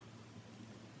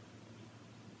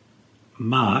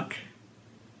Mark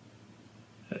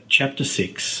chapter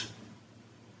 6,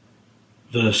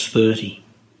 verse 30.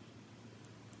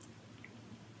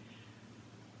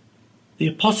 The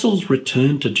apostles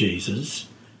returned to Jesus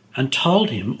and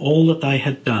told him all that they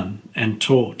had done and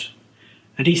taught.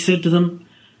 And he said to them,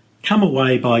 "Come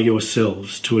away by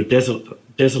yourselves to a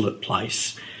desolate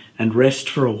place and rest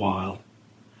for a while."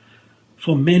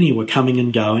 For many were coming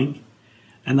and going,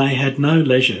 and they had no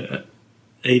leisure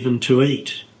even to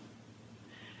eat.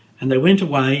 And they went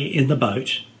away in the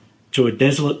boat to a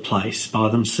desolate place by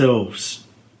themselves.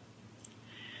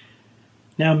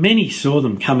 Now many saw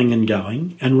them coming and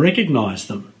going and recognised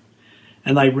them,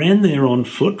 and they ran there on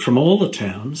foot from all the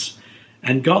towns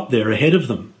and got there ahead of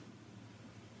them.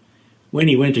 When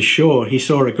he went ashore, he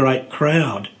saw a great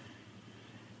crowd,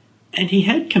 and he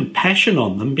had compassion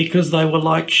on them because they were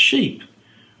like sheep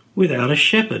without a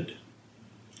shepherd.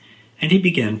 And he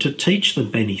began to teach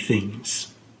them many things.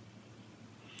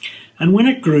 And when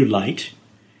it grew late,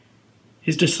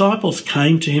 his disciples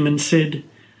came to him and said,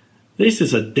 "This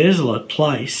is a desolate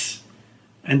place,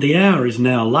 and the hour is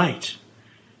now late.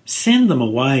 Send them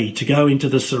away to go into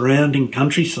the surrounding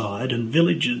countryside and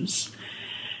villages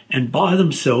and buy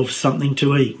themselves something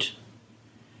to eat."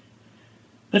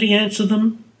 But he answered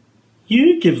them,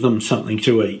 "You give them something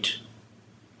to eat."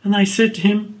 And they said to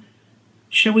him,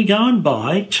 "Shall we go and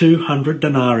buy 200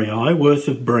 denarii worth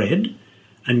of bread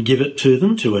and give it to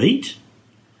them to eat?"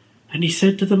 And he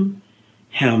said to them,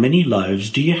 "How many loaves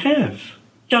do you have?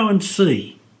 Go and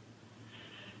see."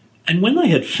 And when they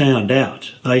had found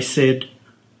out, they said,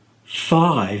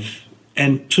 5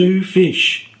 and 2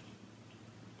 fish.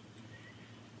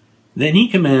 Then he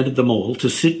commanded them all to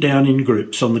sit down in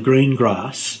groups on the green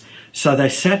grass. So they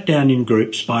sat down in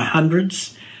groups by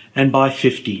hundreds and by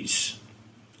 50s.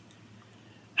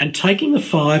 And taking the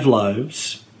 5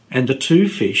 loaves and the 2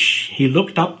 fish, he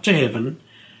looked up to heaven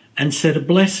and said a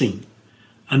blessing,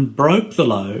 and broke the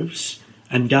loaves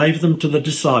and gave them to the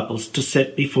disciples to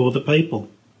set before the people.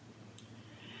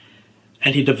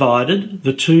 And he divided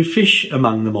the 2 fish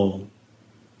among them all.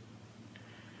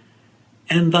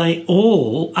 And they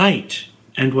all ate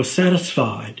and were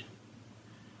satisfied.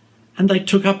 And they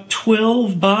took up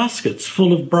 12 baskets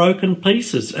full of broken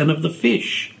pieces and of the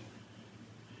fish.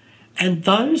 And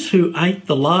those who ate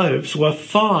the loaves were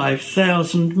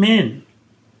 5,000 men.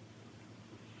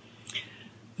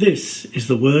 This is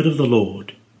the word of the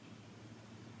Lord.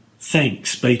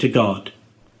 Thanks be to God.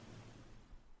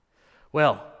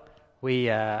 Well, we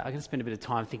are going to spend a bit of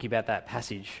time thinking about that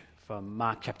passage from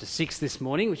Mark chapter 6 this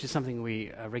morning, which is something we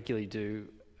regularly do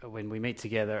when we meet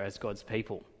together as God's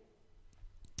people.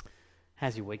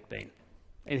 How's your week been?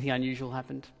 Anything unusual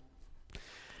happened?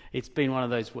 It's been one of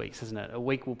those weeks, hasn't it? A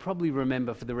week we'll probably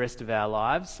remember for the rest of our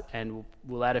lives, and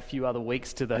we'll add a few other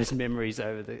weeks to those memories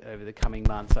over the coming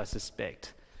months, I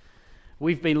suspect.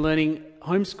 We've been learning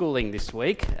homeschooling this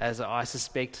week, as I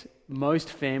suspect most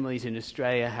families in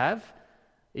Australia have.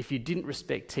 If you didn't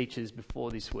respect teachers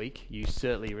before this week, you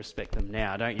certainly respect them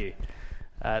now, don't you?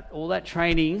 All that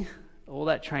training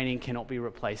cannot be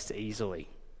replaced easily.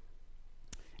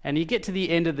 And you get to the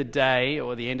end of the day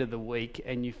or the end of the week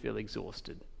and you feel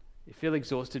exhausted. You feel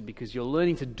exhausted because you're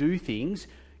learning to do things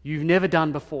you've never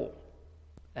done before.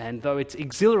 And though it's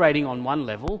exhilarating on one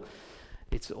level,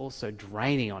 it's also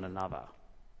draining on another.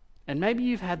 And maybe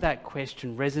you've had that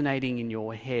question resonating in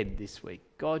your head this week.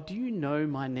 God, do you know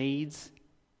my needs?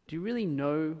 Do you really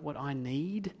know what I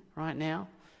need right now?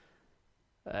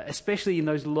 Especially in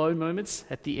those low moments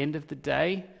at the end of the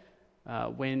day,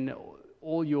 when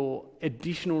all your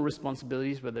additional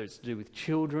responsibilities, whether it's to do with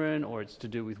children or it's to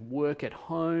do with work at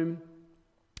home,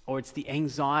 or it's the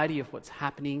anxiety of what's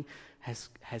happening has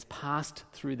passed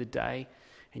through the day,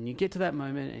 and you get to that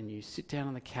moment and you sit down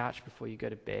on the couch before you go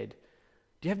to bed.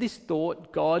 Do you have this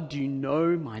thought, God, do you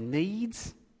know my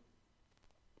needs?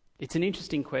 It's an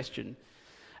interesting question.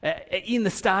 In the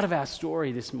start of our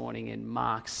story this morning in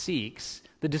Mark 6,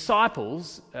 the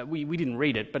disciples, we didn't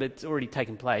read it, but it's already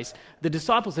taken place. The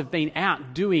disciples have been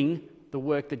out doing the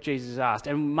work that Jesus asked.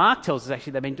 And Mark tells us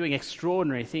actually they've been doing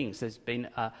extraordinary things. There's been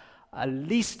a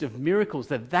list of miracles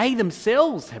that they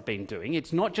themselves have been doing.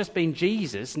 It's not just been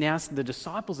Jesus. Now the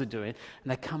disciples are doing it.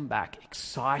 And they come back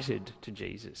excited to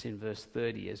Jesus in verse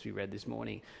 30, as we read this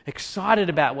morning. Excited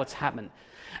about what's happened.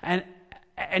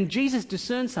 And Jesus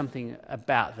discerns something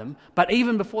about them, but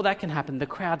even before that can happen, the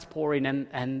crowds pour in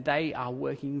and they are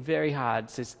working very hard. It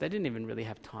says they didn't even really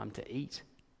have time to eat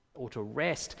or to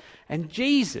rest. And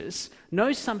Jesus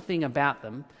knows something about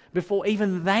them before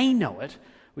even they know it,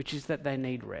 which is that they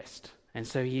need rest. And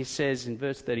so he says in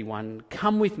verse 31,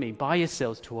 "Come with me by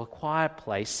yourselves to a quiet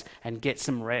place and get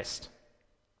some rest."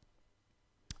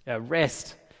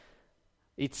 Rest,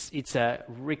 it's a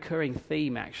recurring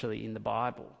theme actually in the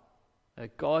Bible.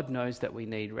 God knows that we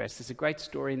need rest. There's a great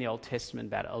story in the Old Testament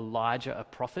about Elijah, a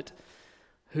prophet,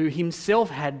 who himself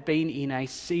had been in a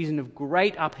season of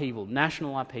great upheaval,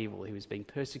 national upheaval. He was being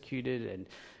persecuted and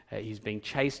he was being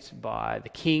chased by the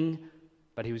king,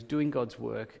 but he was doing God's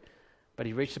work. But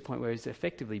he reached a point where he was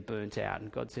effectively burnt out,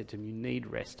 and God said to him, "You need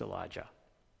rest, Elijah."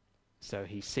 So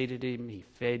he seated him, he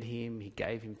fed him, he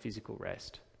gave him physical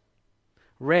rest.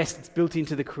 Rest, it's built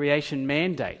into the creation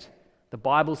mandate. The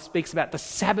Bible speaks about the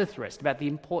Sabbath rest, about the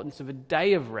importance of a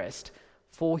day of rest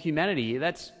for humanity.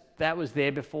 That was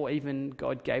there before even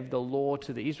God gave the law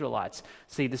to the Israelites.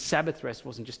 See, the Sabbath rest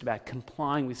wasn't just about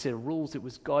complying with a set of rules. It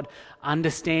was God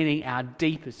understanding our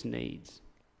deepest needs.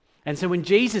 And so when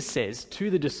Jesus says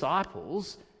to the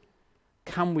disciples,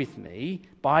 "Come with me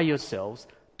by yourselves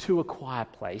to a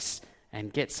quiet place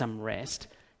and get some rest,"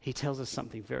 he tells us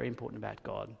something very important about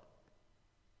God,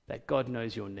 that God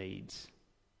knows your needs.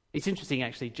 It's interesting,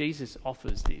 actually, Jesus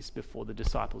offers this before the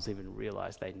disciples even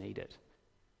realize they need it.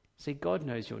 See, God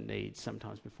knows your needs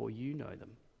sometimes before you know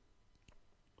them.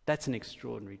 That's an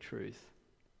extraordinary truth.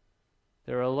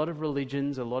 There are a lot of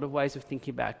religions, a lot of ways of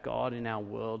thinking about God in our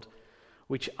world,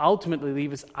 which ultimately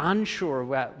leave us unsure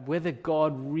about whether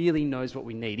God really knows what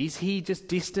we need. Is he just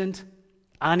distant,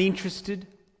 uninterested?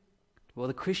 Well,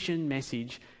 the Christian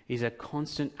message is a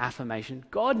constant affirmation.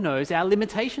 God knows our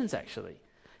limitations, actually.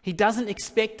 He doesn't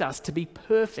expect us to be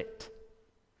perfect.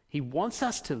 He wants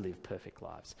us to live perfect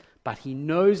lives, but he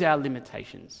knows our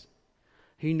limitations.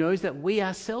 He knows that we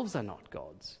ourselves are not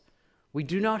gods. We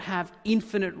do not have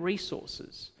infinite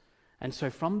resources. And so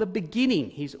from the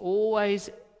beginning, he's always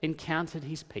encountered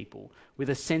his people with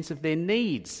a sense of their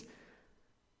needs.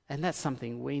 And that's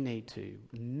something we need to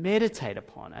meditate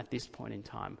upon at this point in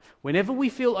time. Whenever we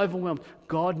feel overwhelmed,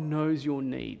 God knows your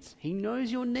needs. He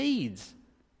knows your needs.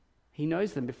 He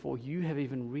knows them before you have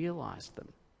even realized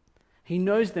them. He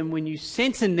knows them when you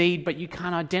sense a need but you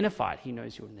can't identify it. He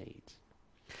knows your needs.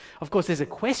 Of course, there's a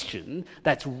question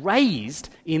that's raised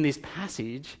in this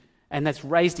passage and that's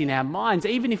raised in our minds,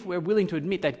 even if we're willing to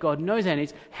admit that God knows our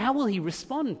needs. How will he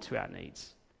respond to our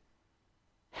needs?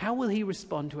 How will he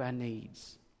respond to our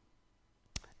needs?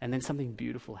 And then something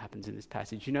beautiful happens in this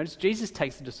passage. You notice Jesus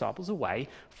takes the disciples away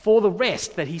for the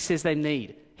rest that he says they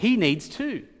need. He needs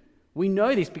too. We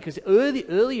know this because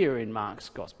earlier in Mark's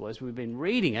gospel, as we've been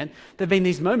reading it, there have been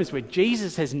these moments where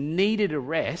Jesus has needed a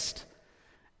rest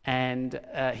and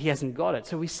he hasn't got it.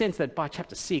 So we sense that by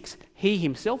chapter 6, he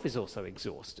himself is also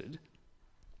exhausted.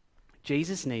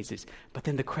 Jesus needs this. But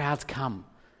then the crowds come.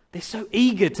 They're so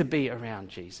eager to be around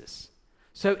Jesus,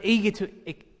 so eager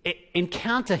to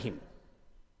encounter him.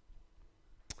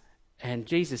 And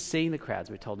Jesus, seeing the crowds,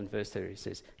 we're told in verse 30, he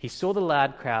says, he saw the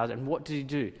loud crowd, and what did he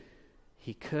do?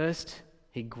 He cursed,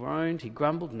 he groaned, he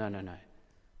grumbled. No.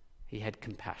 He had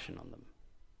compassion on them.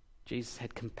 Jesus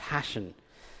had compassion.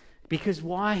 Because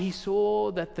why? He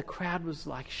saw that the crowd was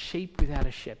like sheep without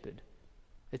a shepherd.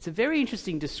 It's a very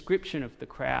interesting description of the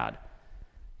crowd.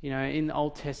 You know, in the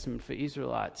Old Testament for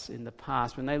Israelites in the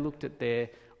past, when they looked at their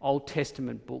Old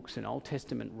Testament books and Old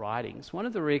Testament writings, one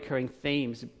of the recurring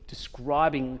themes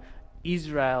describing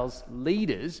Israel's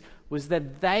leaders was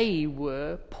that they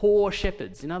were poor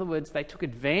shepherds. In other words, they took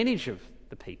advantage of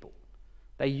the people.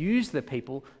 They used the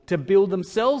people to build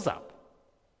themselves up.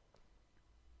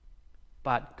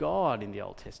 But God in the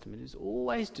Old Testament is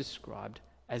always described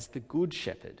as the good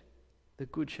shepherd. The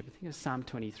good shepherd. Think of Psalm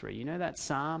 23. You know that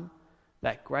psalm?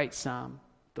 That great psalm?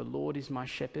 The Lord is my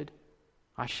shepherd,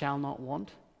 I shall not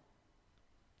want.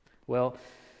 Well,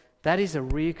 that is a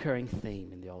reoccurring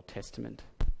theme in the Old Testament.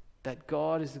 That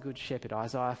God is the good shepherd.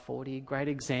 Isaiah 40, a great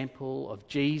example of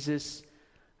Jesus,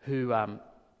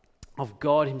 of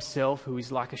God himself, who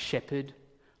is like a shepherd,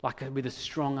 with a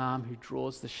strong arm who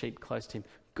draws the sheep close to him.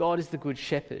 God is the good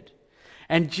shepherd.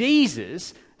 And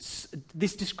Jesus,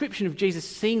 this description of Jesus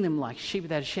seeing them like sheep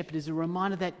without a shepherd is a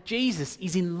reminder that Jesus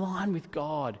is in line with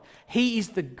God. He is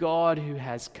the God who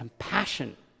has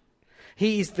compassion.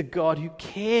 He is the God who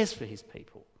cares for his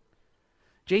people.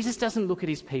 Jesus doesn't look at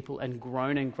his people and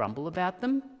groan and grumble about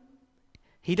them.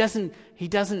 He doesn't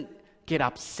get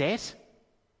upset,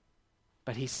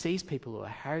 but he sees people who are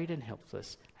harried and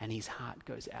helpless, and his heart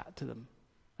goes out to them.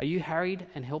 Are you harried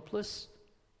and helpless?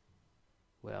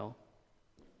 Well,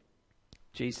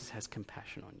 Jesus has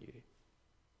compassion on you.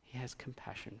 He has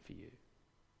compassion for you.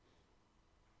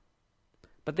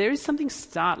 But there is something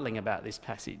startling about this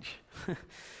passage.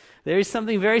 There is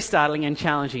something very startling and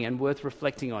challenging and worth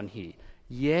reflecting on here.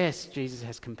 Yes, Jesus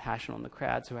has compassion on the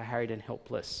crowds who are harried and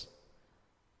helpless.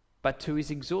 But to his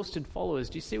exhausted followers,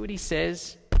 do you see what he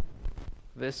says?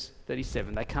 Verse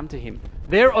 37, they come to him.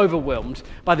 They're overwhelmed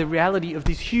by the reality of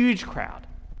this huge crowd.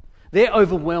 They're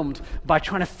overwhelmed by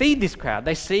trying to feed this crowd.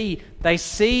 They see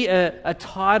a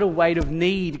tidal weight of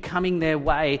need coming their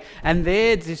way, and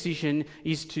their decision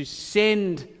is to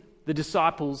send the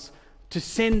disciples, to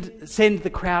send the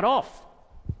crowd off.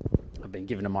 I've been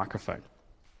given a microphone.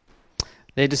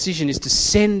 Their decision is to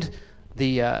send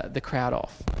the crowd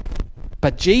off.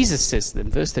 But Jesus says to them,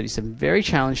 verse 37, very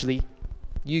challengingly,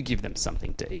 you give them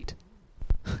something to eat.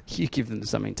 You give them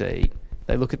something to eat.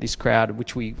 They look at this crowd,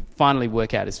 which we finally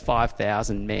work out is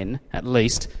 5,000 men, at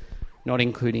least, not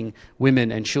including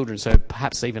women and children, so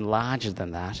perhaps even larger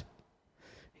than that.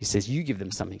 He says, you give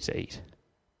them something to eat.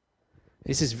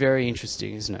 This is very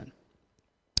interesting, isn't it?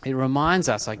 It reminds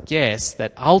us, I guess,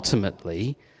 that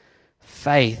ultimately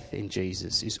faith in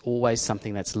Jesus is always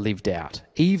something that's lived out,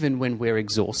 even when we're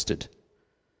exhausted.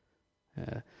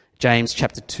 James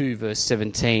chapter 2, verse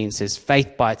 17 says,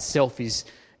 faith by itself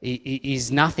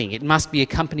is nothing. It must be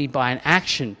accompanied by an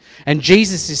action. And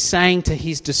Jesus is saying to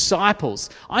his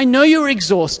disciples, I know you're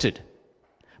exhausted,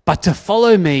 but to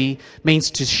follow me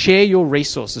means to share your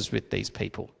resources with these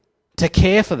people, to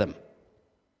care for them.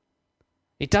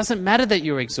 It doesn't matter that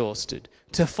you're exhausted.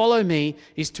 To follow me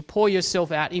is to pour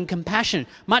yourself out in compassion,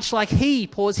 much like he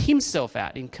pours himself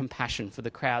out in compassion for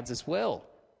the crowds as well.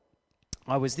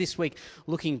 I was this week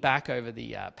looking back over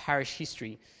the parish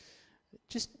history.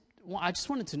 I just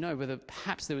wanted to know whether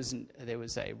perhaps there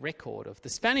was a record of the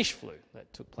Spanish flu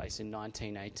that took place in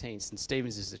 1918. St.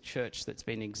 Stephen's is a church that's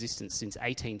been in existence since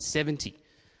 1870.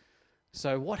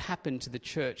 So what happened to the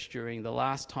church during the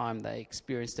last time they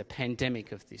experienced a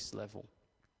pandemic of this level?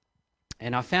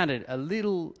 And I found it a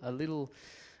little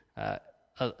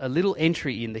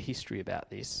entry in the history about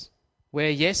this, where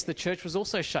yes, the church was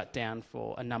also shut down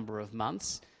for a number of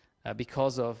months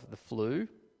because of the flu,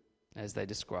 as they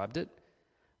described it.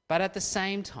 But at the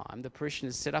same time, the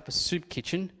parishioners set up a soup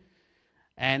kitchen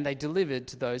and they delivered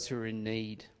to those who were in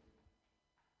need.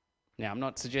 Now, I'm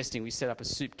not suggesting we set up a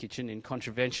soup kitchen in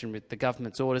contravention with the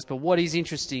government's orders, but what is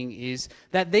interesting is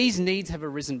that these needs have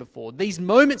arisen before. These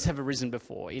moments have arisen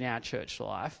before in our church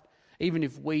life, even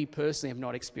if we personally have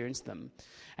not experienced them.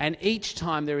 And each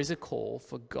time there is a call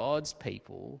for God's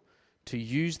people to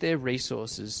use their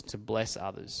resources to bless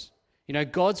others. You know,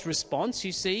 God's response,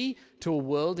 you see, to a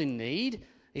world in need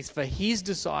is for his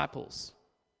disciples,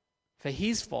 for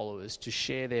his followers to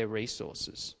share their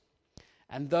resources.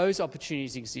 And those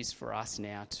opportunities exist for us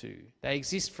now too. They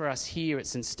exist for us here at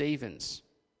St. Stephen's.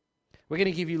 We're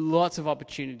going to give you lots of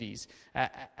opportunities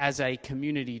as a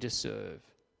community to serve.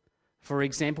 For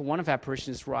example, one of our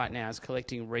parishioners right now is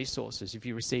collecting resources, if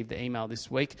you received the email this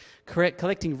week,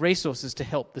 collecting resources to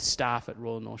help the staff at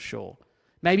Royal North Shore.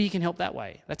 Maybe you can help that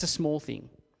way. That's a small thing.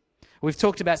 We've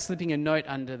talked about slipping a note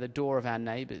under the door of our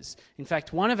neighbours. In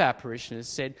fact, one of our parishioners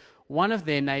said one of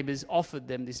their neighbours offered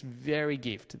them this very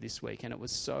gift this week, and it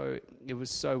was so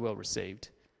well received.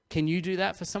 Can you do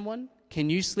that for someone?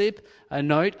 Can you slip a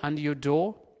note under your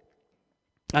door,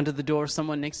 under the door of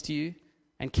someone next to you,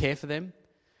 and care for them?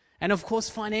 And of course,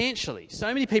 financially,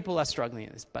 so many people are struggling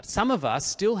at this, but some of us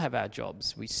still have our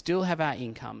jobs. We still have our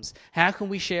incomes. How can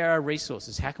we share our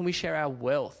resources? How can we share our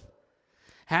wealth?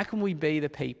 How can we be the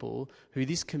people who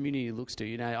this community looks to?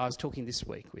 You know, I was talking this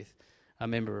week with a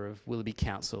member of Willoughby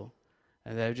Council,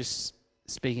 and they were just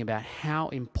speaking about how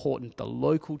important the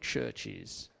local church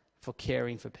is for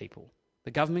caring for people.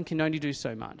 The government can only do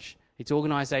so much. It's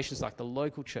organisations like the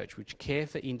local church which care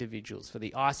for individuals, for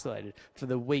the isolated, for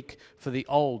the weak, for the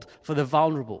old, for the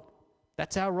vulnerable.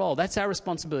 That's our role. That's our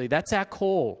responsibility. That's our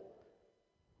call.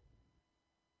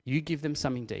 You give them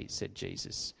something to eat, said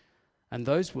Jesus. And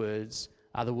those words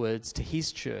are the words to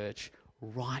his church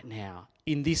right now,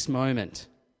 in this moment.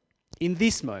 In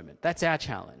this moment. That's our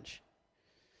challenge.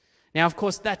 Now, of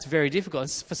course, that's very difficult.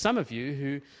 For some of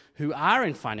you who are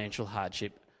in financial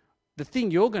hardship, the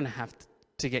thing you're going to have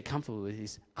to get comfortable with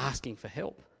is asking for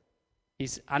help,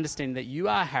 is understanding that you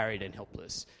are harried and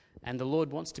helpless, and the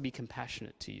Lord wants to be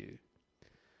compassionate to you.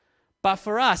 But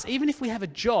for us, even if we have a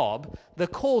job, the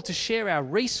call to share our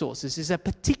resources is a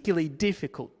particularly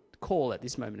difficult call at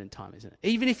this moment in time, isn't it?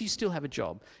 Even if you still have a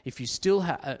job, if you still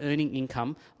are earning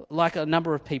income, like a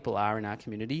number of people are in our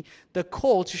community, the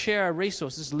call to share our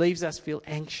resources leaves us feel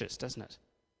anxious, doesn't it?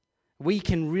 We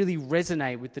can really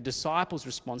resonate with the disciples'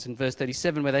 response in verse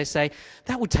 37, where they say,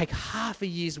 that would take half a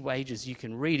year's wages. You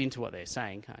can read into what they're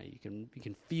saying, can't you? You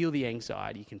can feel the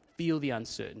anxiety, you can feel the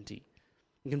uncertainty.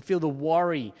 You can feel the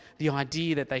worry, the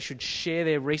idea that they should share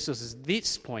their resources at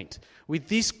this point, with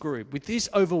this group, with this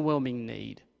overwhelming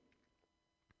need.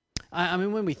 I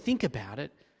mean, when we think about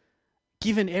it,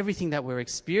 given everything that we're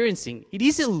experiencing, it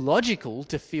is illogical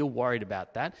to feel worried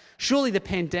about that. Surely the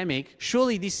pandemic,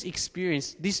 surely this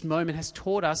experience, this moment has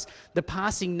taught us the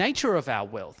passing nature of our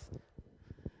wealth.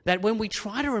 That when we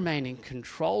try to remain in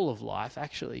control of life,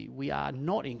 actually, we are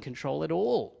not in control at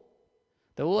all.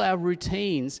 That all our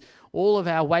routines, all of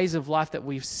our ways of life that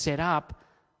we've set up,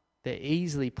 they're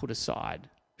easily put aside.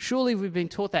 Surely we've been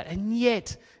taught that, and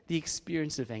yet the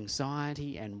experience of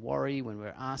anxiety and worry when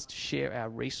we're asked to share our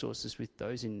resources with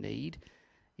those in need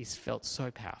is felt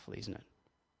so powerful, isn't it?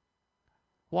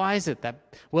 Why is it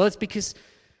that? Well, it's because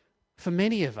for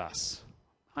many of us,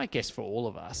 I guess for all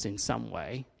of us in some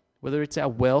way, whether it's our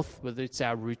wealth, whether it's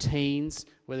our routines,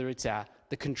 whether it's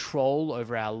the control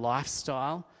over our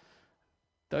lifestyle,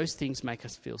 those things make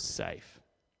us feel safe.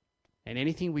 And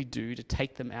anything we do to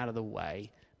take them out of the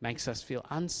way makes us feel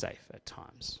unsafe at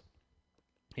times.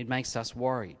 It makes us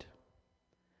worried.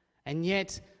 And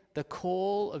yet, the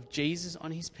call of Jesus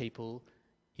on his people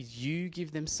is you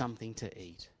give them something to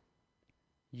eat.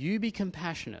 You be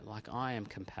compassionate like I am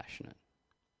compassionate.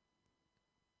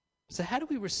 So how do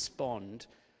we respond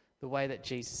the way that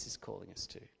Jesus is calling us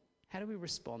to? How do we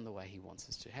respond the way he wants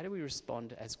us to? How do we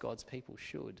respond as God's people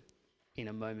should in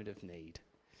a moment of need?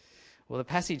 Well, the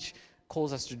passage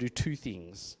calls us to do two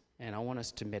things, and I want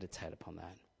us to meditate upon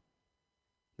that.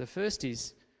 The first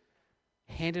is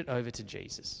hand it over to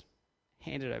Jesus.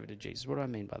 Hand it over to Jesus. What do I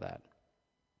mean by that?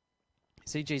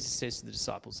 See, Jesus says to the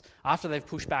disciples, after they've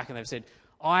pushed back and they've said,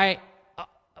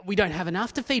 we don't have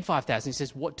enough to feed 5,000. He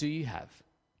says, what do you have?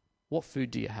 What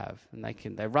food do you have? And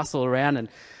they rustle around and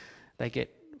they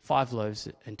get 5 loaves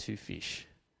and 2 fish.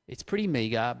 It's pretty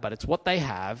meager, but it's what they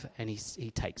have, and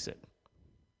he takes it.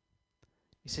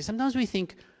 You see, sometimes we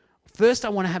think, first I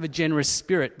want to have a generous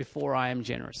spirit before I am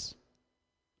generous.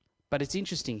 But it's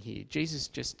interesting here. Jesus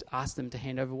just asked them to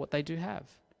hand over what they do have.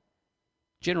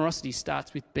 Generosity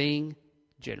starts with being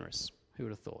generous. Who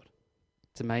would have thought?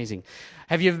 It's amazing.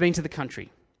 Have you ever been to the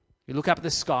country? You look up at the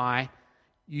sky,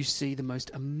 you see the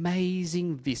most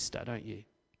amazing vista, don't you?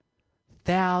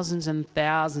 Thousands and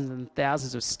thousands and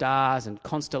thousands of stars and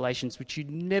constellations which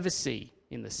you'd never see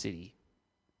in the city.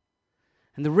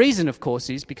 And the reason, of course,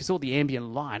 is because all the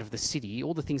ambient light of the city,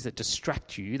 all the things that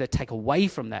distract you, that take away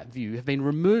from that view, have been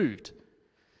removed.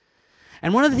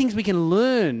 And one of the things we can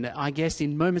learn, I guess,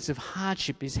 in moments of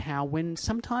hardship is how when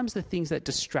sometimes the things that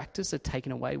distract us are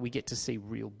taken away, we get to see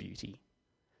real beauty.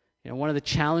 You know, one of the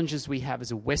challenges we have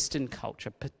as a Western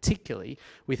culture, particularly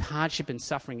with hardship and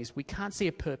suffering, is we can't see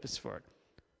a purpose for it.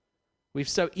 We've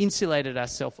so insulated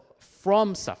ourselves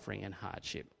from suffering and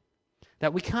hardship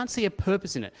that we can't see a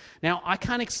purpose in it. Now, I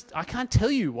can't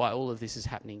tell you why all of this is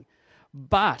happening,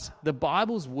 but the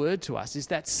Bible's word to us is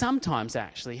that sometimes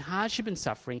actually hardship and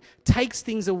suffering takes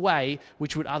things away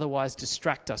which would otherwise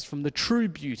distract us from the true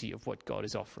beauty of what God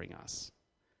is offering us.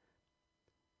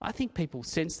 I think people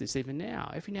sense this even now.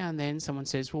 Every now and then someone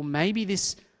says, well, maybe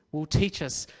this will teach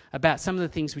us about some of the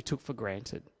things we took for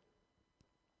granted.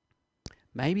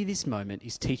 Maybe this moment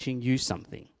is teaching you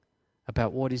something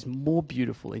about what is more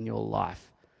beautiful in your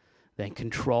life than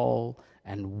control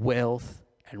and wealth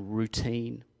and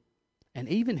routine and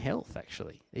even health,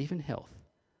 actually, even health.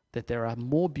 That there are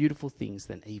more beautiful things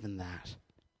than even that.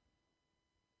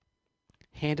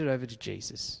 Hand it over to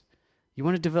Jesus. You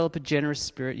want to develop a generous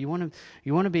spirit. You want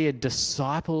to be a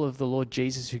disciple of the Lord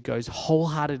Jesus who goes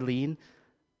wholeheartedly in.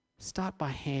 Start by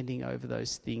handing over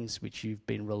those things which you've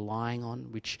been relying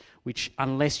on, which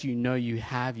unless you know you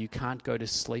have, you can't go to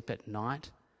sleep at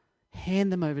night.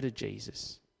 Hand them over to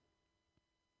Jesus.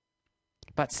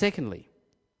 But secondly,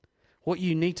 what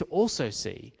you need to also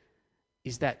see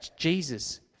is that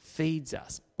Jesus feeds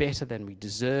us better than we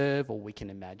deserve or we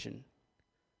can imagine.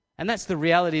 And that's the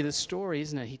reality of the story,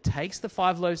 isn't it? He takes the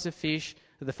 5 loaves of fish,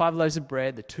 the 5 loaves of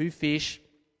bread, the 2 fish,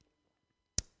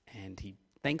 and he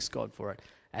thanks God for it.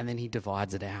 And then he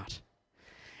divides it out.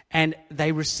 And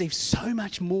they receive so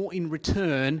much more in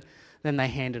return than they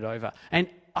handed over. And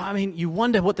I mean, you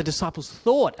wonder what the disciples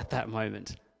thought at that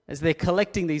moment as they're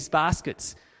collecting these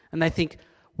baskets. And they think,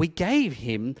 we gave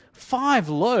him 5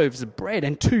 loaves of bread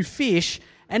and 2 fish,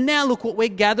 and now look what we're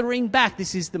gathering back.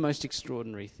 This is the most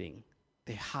extraordinary thing.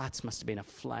 Their hearts must have been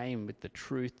aflame with the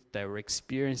truth they were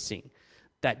experiencing,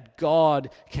 that God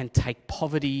can take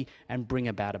poverty and bring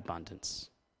about abundance.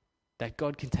 That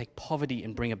God can take poverty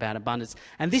and bring about abundance.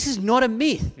 And this is not a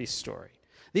myth, this story.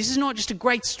 This is not just a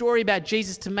great story about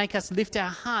Jesus to make us lift our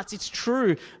hearts. It's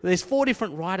true. There's 4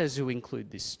 different writers who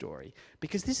include this story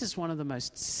because this is one of the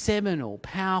most seminal,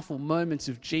 powerful moments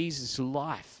of Jesus'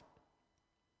 life.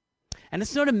 And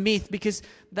it's not a myth because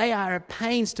they are at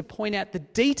pains to point out the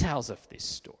details of this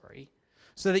story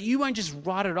so that you won't just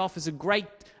write it off as a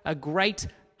great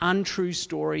untrue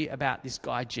story about this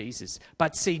guy Jesus,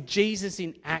 but see Jesus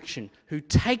in action, who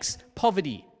takes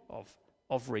poverty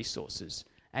of resources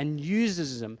and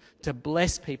uses them to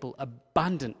bless people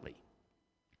abundantly.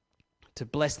 To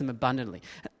bless them abundantly.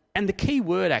 And the key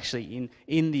word actually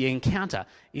in the encounter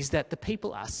is that the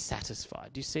people are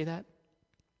satisfied. Do you see that?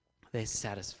 They're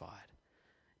satisfied.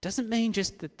 Doesn't mean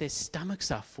just that their stomachs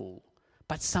are full,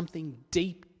 but something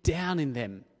deep down in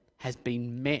them has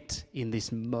been met in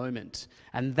this moment.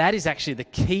 And that is actually the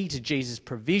key to Jesus'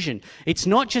 provision. It's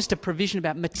not just a provision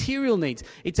about material needs,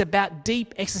 it's about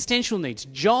deep existential needs.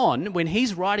 John, when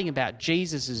he's writing about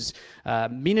Jesus'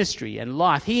 ministry and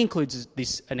life, he includes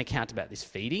an account about this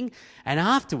feeding, and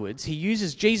afterwards he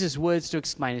uses Jesus' words to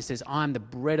explain. He says, "I am the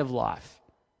bread of life.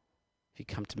 If you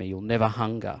come to me, you'll never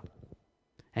hunger."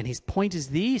 And his point is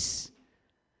this,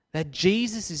 that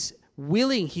Jesus is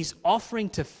willing, he's offering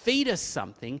to feed us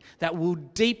something that will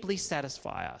deeply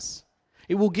satisfy us.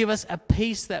 It will give us a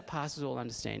peace that passes all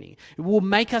understanding. It will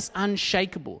make us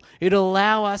unshakable. It'll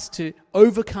allow us to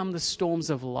overcome the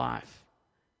storms of life.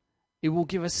 It will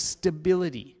give us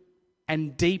stability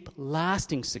and deep,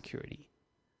 lasting security.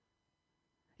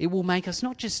 It will make us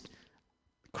not just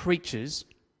creatures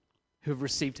who have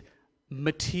received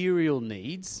material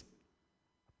needs,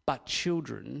 but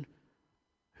children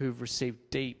who have received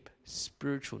deep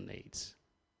spiritual needs,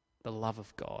 the love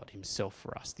of God himself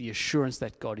for us, the assurance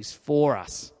that God is for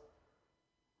us.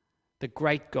 The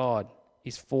great God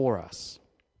is for us.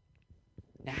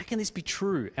 Now, how can this be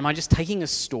true? Am I just taking a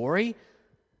story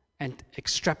and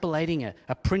extrapolating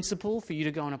a principle for you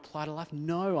to go and apply to life?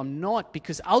 No, I'm not,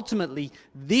 because ultimately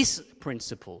this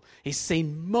principle is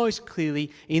seen most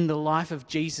clearly in the life of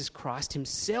Jesus Christ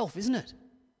himself, isn't it?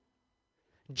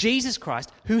 Jesus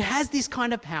Christ, who has this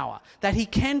kind of power, that he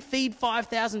can feed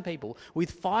 5,000 people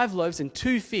with 5 loaves and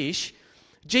 2 fish,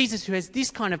 Jesus, who has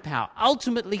this kind of power,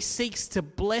 ultimately seeks to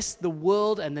bless the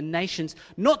world and the nations,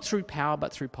 not through power,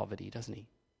 but through poverty, doesn't he?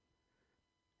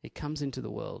 He comes into the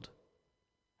world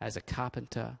as a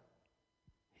carpenter.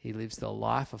 He lives the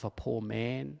life of a poor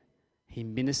man. He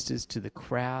ministers to the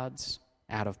crowds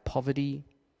out of poverty.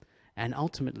 And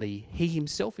ultimately, he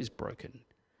himself is broken.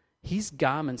 His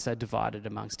garments are divided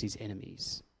amongst his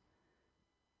enemies.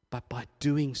 But by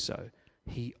doing so,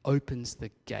 he opens the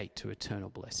gate to eternal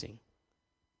blessing.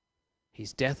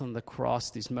 His death on the cross,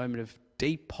 this moment of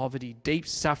deep poverty, deep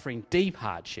suffering, deep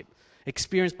hardship,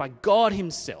 experienced by God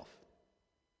himself,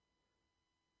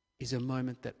 is a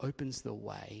moment that opens the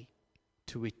way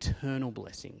to eternal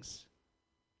blessings.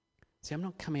 See, I'm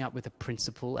not coming up with a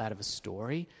principle out of a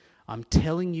story. I'm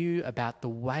telling you about the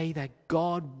way that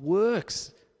God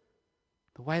works,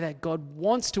 the way that God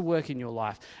wants to work in your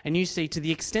life. And you see, to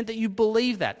the extent that you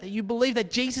believe that you believe that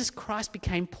Jesus Christ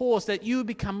became poor so that you would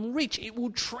become rich, it will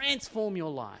transform your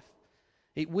life.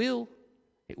 It will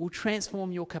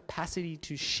transform your capacity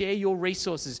to share your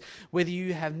resources, whether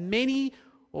you have many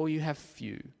or you have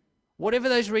few. Whatever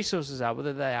those resources are,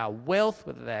 whether they are wealth,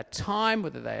 whether they are time,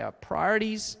 whether they are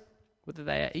priorities, whether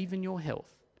they are even your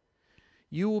health,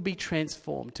 you will be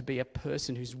transformed to be a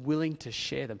person who's willing to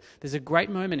share them. There's a great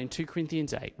moment in 2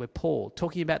 Corinthians 8 where Paul,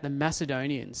 talking about the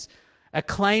Macedonians,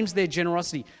 acclaims their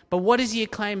generosity. But what does he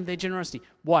acclaim their generosity?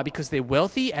 Why? Because they're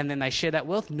wealthy and then they share that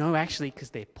wealth? No, actually, because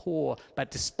they're poor.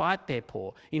 But despite their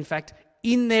poor, in fact,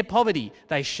 in their poverty,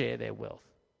 they share their wealth.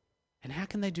 And how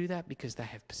can they do that? Because they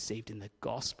have perceived in the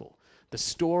gospel, the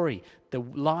story, the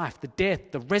life, the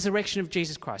death, the resurrection of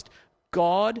Jesus Christ,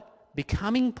 God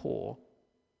becoming poor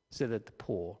so that the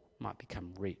poor might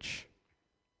become rich.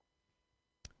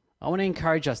 I want to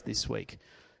encourage us this week.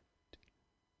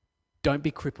 Don't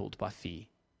be crippled by fear.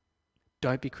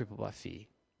 Don't be crippled by fear.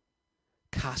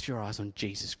 Cast your eyes on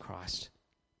Jesus Christ.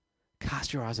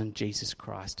 Cast your eyes on Jesus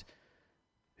Christ,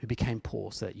 who became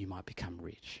poor so that you might become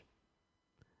rich.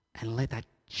 And let that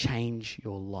change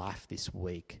your life this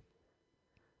week.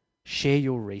 Share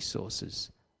your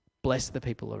resources. Bless the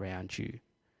people around you,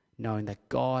 knowing that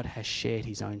God has shared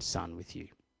his own Son with you.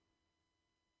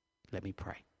 Let me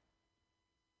pray.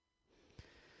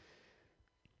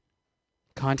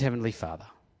 Kind Heavenly Father,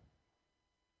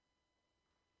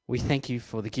 we thank you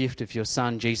for the gift of your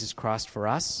Son, Jesus Christ, for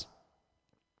us,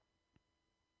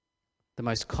 the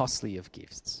most costly of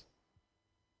gifts.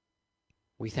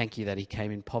 We thank you that he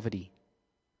came in poverty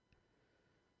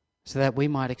so that we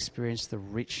might experience the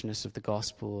richness of the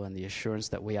gospel and the assurance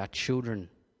that we are children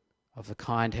of the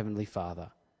kind Heavenly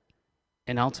Father,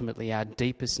 and ultimately our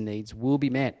deepest needs will be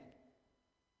met.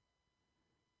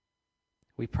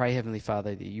 We pray, Heavenly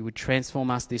Father, that you would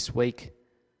transform us this week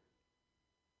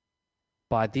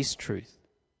by this truth,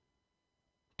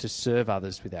 to serve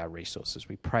others with our resources.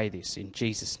 We pray this in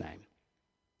Jesus' name.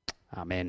 Amen.